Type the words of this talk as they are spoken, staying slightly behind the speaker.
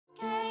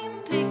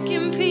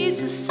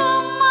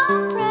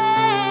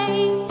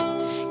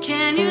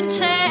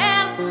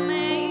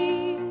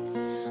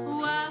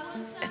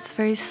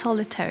very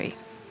solitary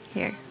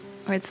here,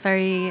 or it's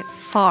very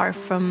far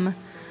from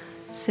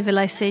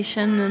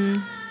civilization,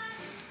 and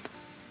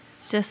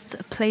it's just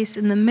a place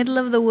in the middle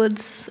of the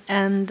woods,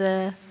 and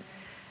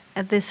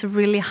at this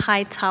really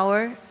high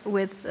tower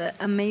with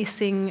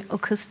amazing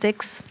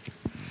acoustics.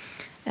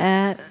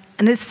 And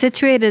it's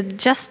situated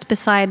just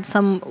beside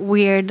some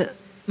weird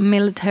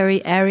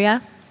military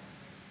area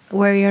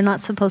where you're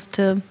not supposed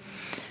to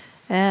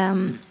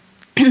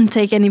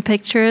take any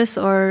pictures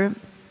or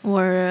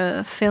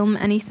film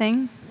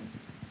anything.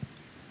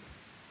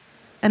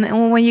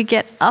 And when you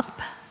get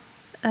up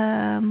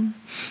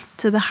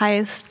to the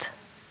highest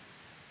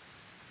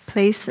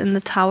place in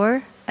the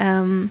tower,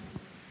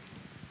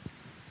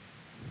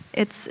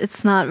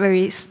 it's not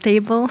very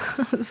stable,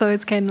 so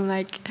it's kind of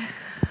like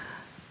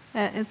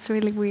it's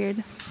really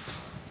weird.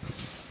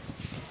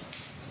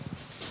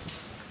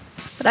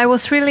 But I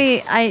was really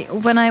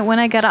when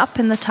I got up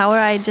in the tower,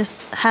 I just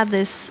had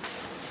this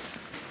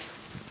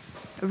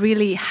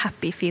really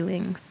happy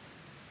feeling.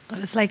 It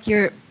was like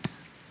you're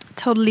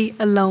totally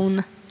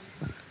alone,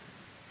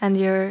 and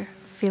you're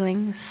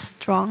feeling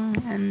strong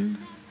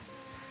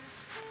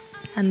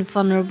and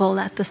vulnerable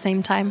at the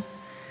same time.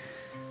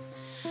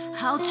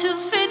 How to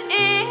fit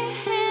in,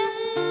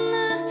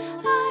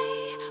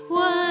 I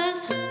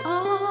was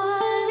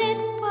all it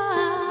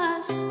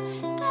was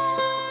then.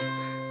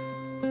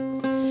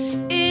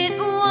 It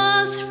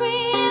was revenge.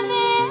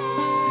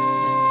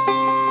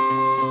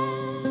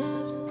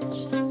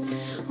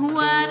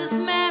 Why does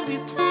Mary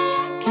play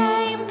a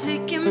game,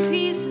 picking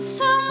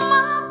pieces of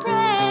my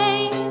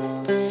brain?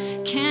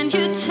 Can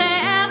you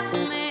tell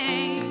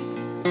me,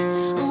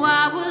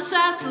 why was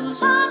I so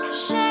long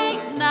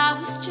ashamed? I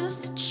was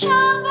just a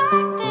child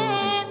back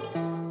then,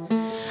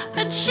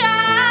 a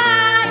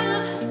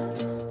child.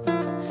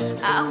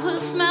 I will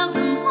smell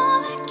them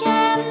all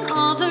again,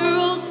 all the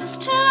roses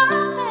till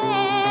I'm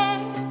there.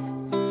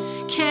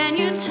 Can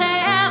you tell